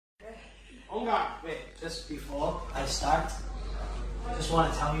Wait, just before I start, I just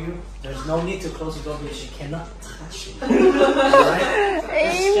want to tell you, there's no need to close the door because you cannot touch it. Alright?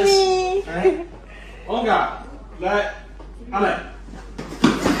 Amy! Alright? Olga, let Ale.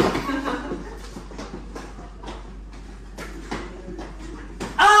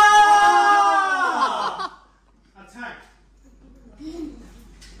 Ah! Attack.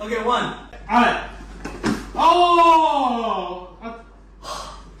 Okay, one. Ale. Oh!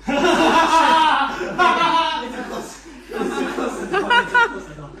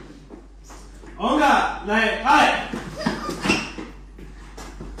 Olga, let Ale.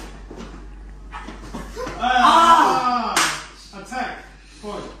 Attack.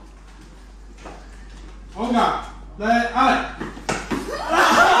 Point. Olga, let Ale.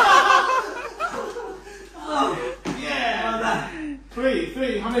 Yeah.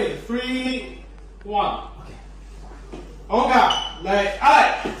 Three. How many? 3, 1. Okay. Olga, let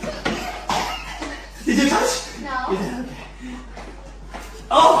Ale. Did you touch? No. You did? Okay.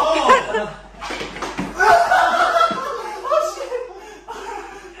 Oh!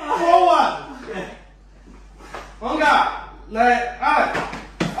 Forward. Okay. Olga, let Ale.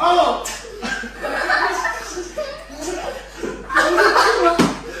 Oh!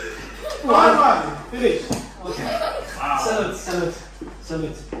 One. Finish. Okay. Wow.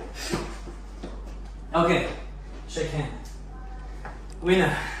 Salute. Okay. Shake hand.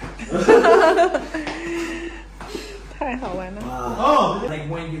 Winner. 太好玩了。 Oh! Like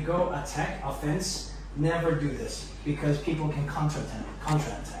when you go attack, offense, never do this because people can counterattack.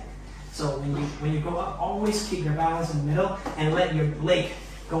 So when you go up, always keep your balance in the middle and let your leg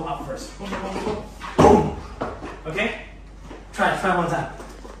go up first. Boom. Okay? Try one time.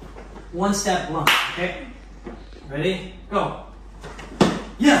 One step long. Okay? Ready? Go.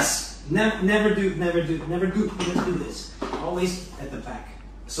 Yes. Never do. Let's do this. Always at the back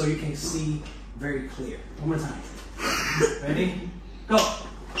so you can see very clear. One more time. Ready? Go.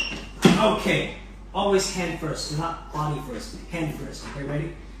 Okay. Always hand first, not body first. Hand first. Okay,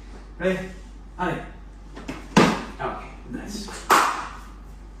 ready? Ready? Alright. Okay, nice.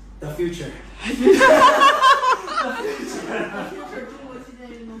 The future. The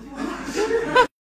future.